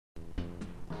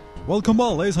Welcome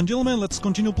back, ladies and gentlemen. Let's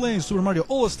continue playing Super Mario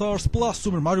All-Stars plus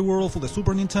Super Mario World for the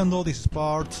Super Nintendo. This is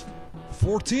part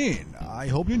 14. I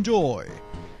hope you enjoy.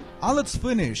 And let's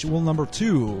finish world number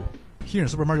 2 here in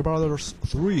Super Mario Bros.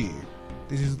 3.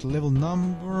 This is level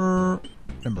number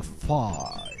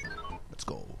 5. Let's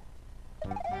go.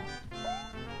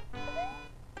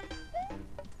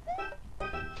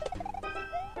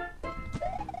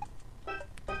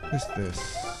 What's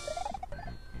this?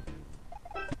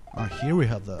 Here we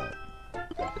have the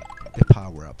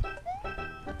power-up.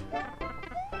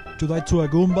 To die to a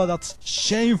Goomba, that's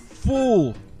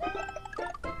shameful!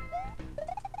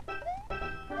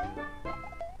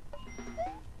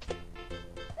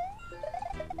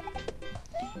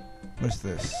 What's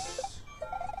this?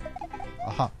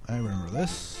 Aha, I remember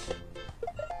this.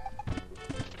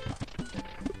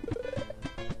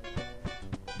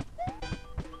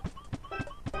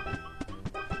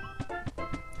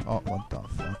 Oh, what the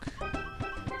fuck?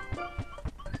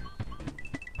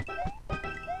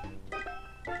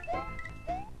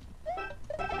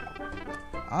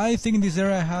 I think in this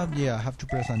area I have to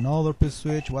press another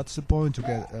P-switch. What's the point to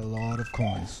get a lot of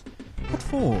coins? What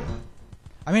for?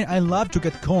 I mean, I love to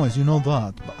get coins, you know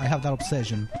that. I have that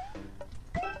obsession.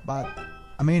 But,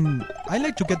 I mean, I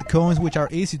like to get the coins which are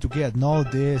easy to get,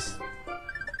 not this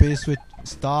P-switch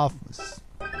stuff. It's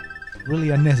really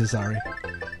unnecessary.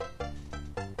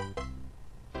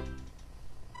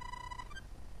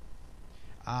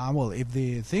 Well, if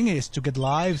the thing is to get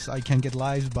lives, I can get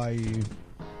lives by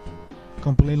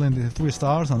completing the 3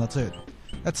 stars, and that's it.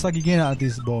 Let's suck again at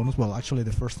this bonus. Well, actually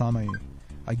the first time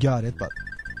I got it, but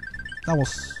that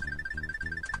was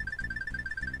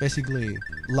basically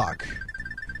luck.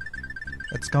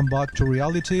 Let's come back to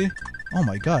reality. Oh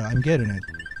my god, I'm getting it.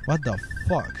 What the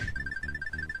fuck?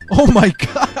 Oh my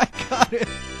god, I got it!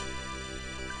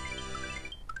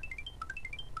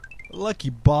 Lucky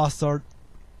bastard.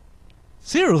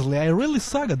 Seriously, I really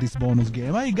suck at this bonus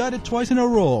game. I got it twice in a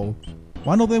row.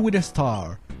 One of them with a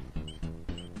star.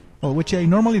 Well, which I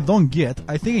normally don't get.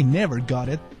 I think I never got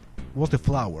it. Was the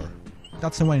flower.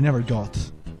 That's the one I never got.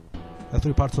 The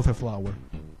 3 parts of a flower.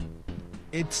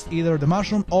 It's either the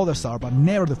mushroom or the star, but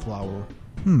never the flower.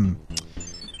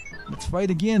 Let's fight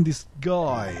again this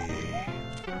guy.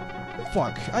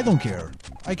 Fuck, I don't care.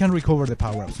 I can recover the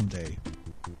power up someday.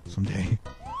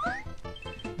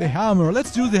 The hammer.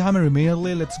 Let's use the hammer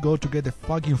immediately. Let's go to get the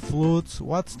fucking flute.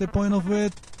 What's the point of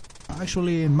it?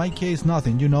 Actually, in my case,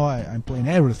 nothing. You know, I'm playing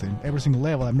everything, every single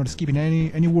level. I'm not skipping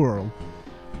any world.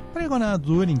 But I'm gonna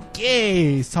do it in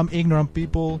case some ignorant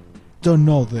people don't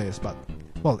know this. But,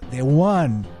 well, the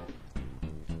one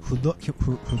who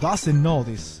doesn't know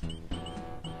this,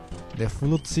 the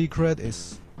flute secret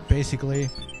is basically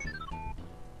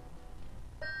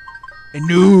a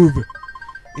noob.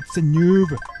 It's a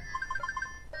noob.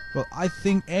 Well, I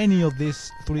think any of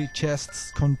these 3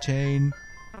 chests contains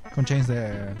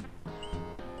the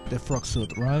frog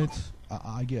suit, right?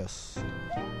 I guess.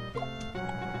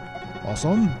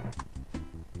 Awesome.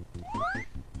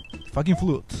 Fucking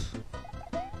flute.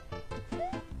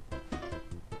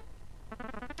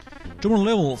 2 more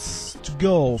levels to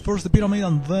go. First the pyramid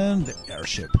and then the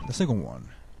airship. The second one.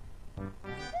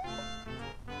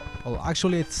 Well,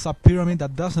 actually it's a pyramid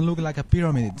that doesn't look like a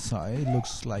pyramid inside. It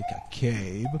looks like a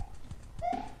cave.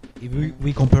 If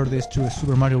we compare this to a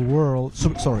Super Mario World...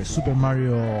 Super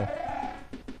Mario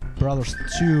Bros.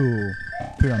 2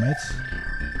 pyramids.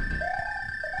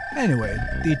 Anyway,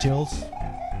 details.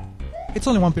 It's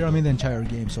only one pyramid in the entire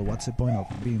game, so what's the point of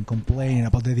being complaining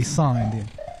about the design,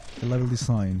 the level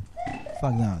design?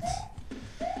 Fuck that.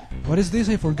 What is this?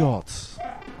 I forgot.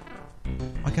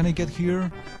 What can I get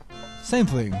here? Same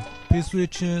thing.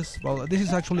 P-switches. Well, this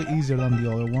is actually easier than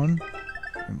the other one.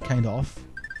 Kind of.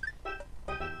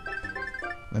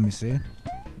 Let me see.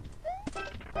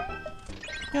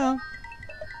 Yeah.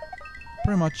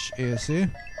 Pretty much easy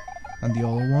than the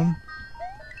other one.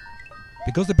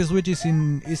 Because the P-switch is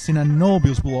in an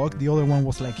obvious block, the other one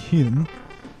was like hidden.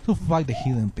 So fuck the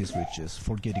hidden P-switches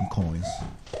for getting coins.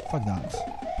 Fuck that.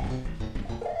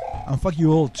 And fuck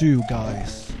you all too,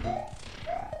 guys.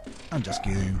 I'm just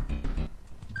kidding.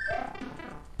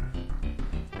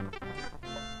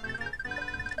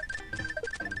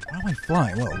 Why am I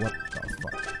flying? Well, what the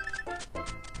fuck?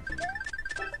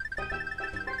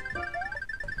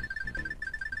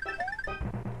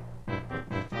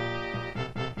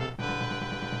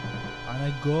 And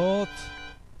I got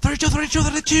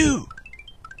 32!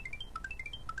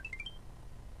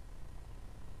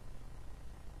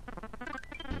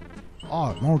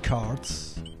 Oh, more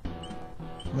cards.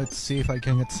 Let's see if I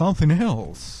can get something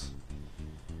else.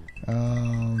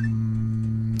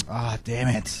 Damn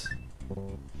it.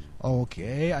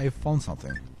 Okay, I found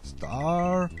something.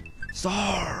 Star.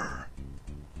 Star!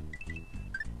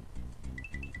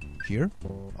 Here?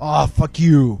 Ah, fuck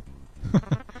you!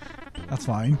 That's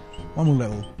fine. One more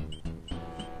level.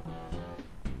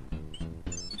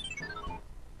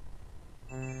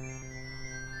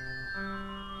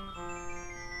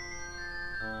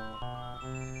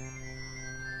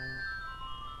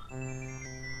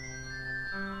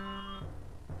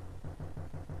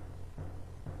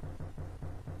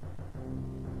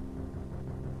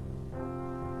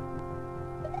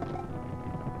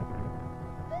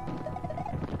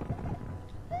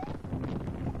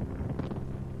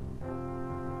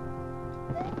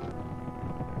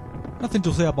 Nothing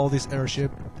to say about this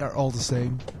airship, they're all the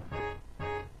same.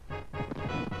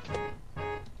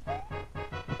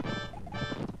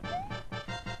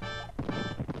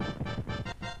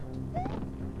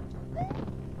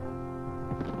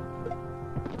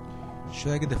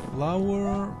 Should I get the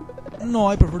flower? No,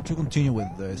 I prefer to continue with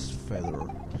this feather.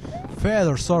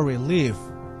 Feather, sorry, leaf.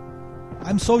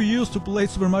 I'm so used to play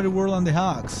Super Mario World on the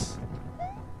hacks.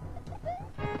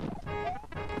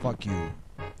 Fuck you.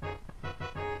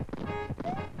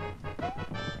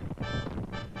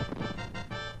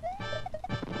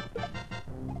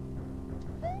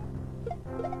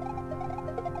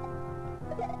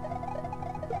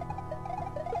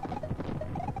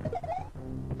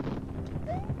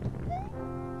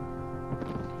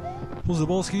 Who's the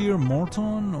boss here?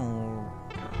 Morton or...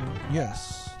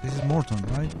 Yes, this is Morton,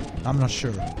 right? I'm not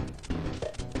sure.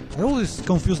 I always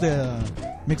confuse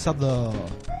mix up the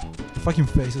fucking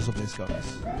faces of these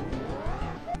guys.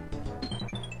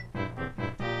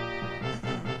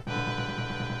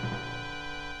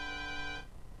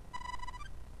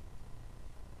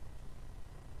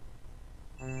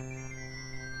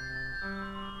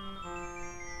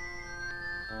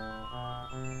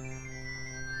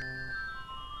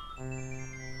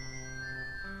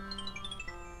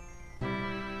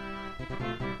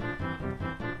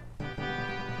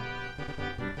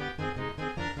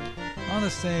 On the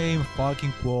same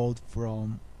fucking quote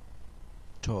from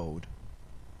Toad.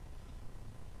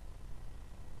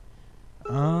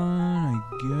 I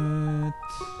get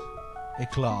a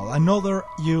cloud, another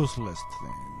useless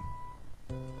thing.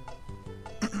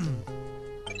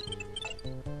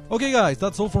 Okay guys,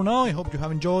 that's all for now. I hope you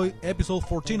have enjoyed episode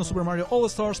 14 of Super Mario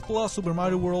All-Stars plus Super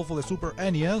Mario World for the Super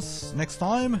NES. Next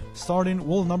time, starting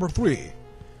world number 3.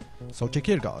 So take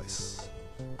care guys.